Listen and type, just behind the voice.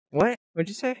What'd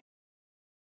you say?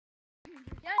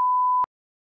 Yeah.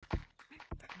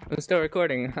 I'm still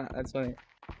recording. That's funny.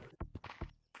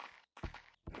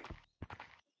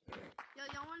 Yo,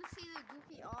 y'all want to see the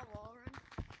goofy all wall run?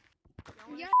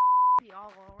 Yeah. Goofy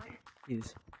all wall run.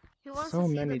 Jeez. Who wants So to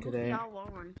see many the goofy today. all wall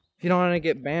run? If you don't want to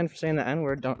get banned for saying the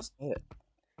N-word, don't say it.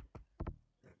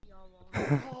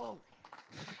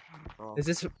 Is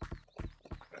this...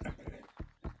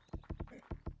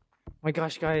 My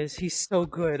gosh, guys, he's so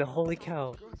good. Holy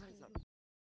cow.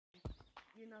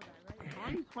 You know that, right?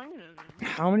 I'm playing it.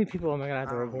 How many people am I gonna have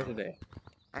to report today?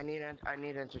 I need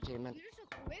entertainment. You're so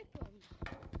quick.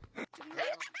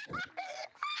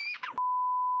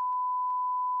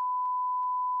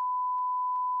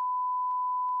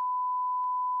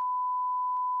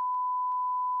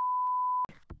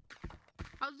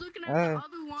 I was looking at the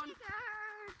other one.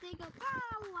 They go,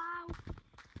 pow wow.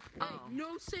 Hey,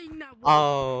 no saying that word.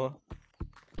 Oh.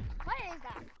 What is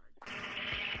that?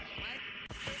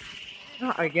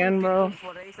 Not again, bro. Like,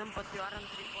 That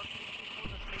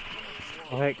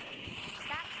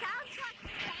sounds like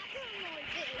bathroom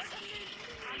noises.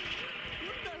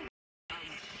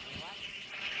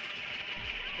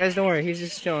 guys, don't worry. He's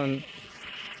just chilling.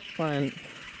 Fine.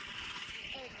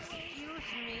 Excuse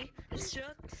me.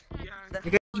 Shut.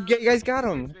 You guys got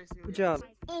him. Good job.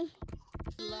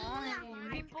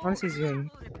 Honestly,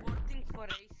 Zoom. Reporting for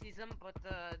racism, but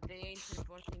they ain't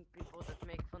reporting people that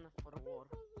make fun of for war.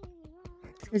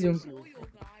 Hey, Zoom.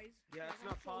 Yeah, it's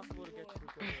not possible to get to the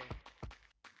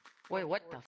Wait, what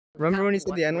the? Remember when you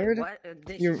said the N-word?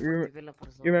 You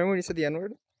remember when you said the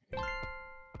N-word?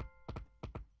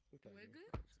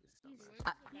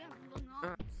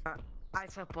 I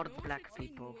support black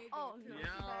people. Oh, no.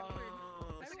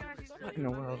 What in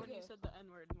the world? You said the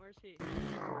N-word. Where's he?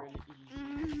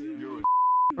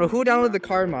 Bro, who downloaded the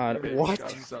car mod? What?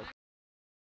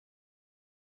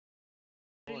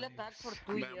 Let that for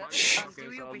 2 years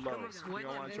until you become a sweat.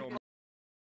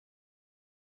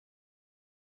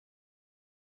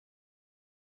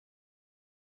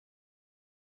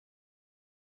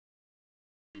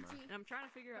 And I'm trying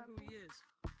to figure out who he is.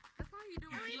 That's how you do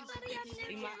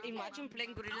it. Imagine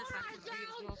playing Gorilla Tag for 2 years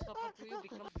non-stop until you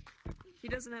become... He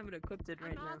doesn't have it equipped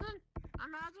right now.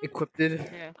 Equipped?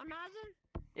 Yeah.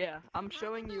 Yeah, I'm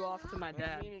showing you off to my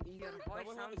dad. Your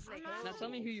voice sounds like... Now tell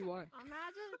me who you are.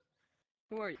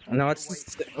 Who are you? No, it's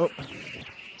just, oh.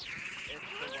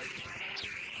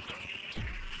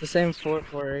 The same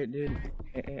 448, dude.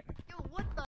 Yeah.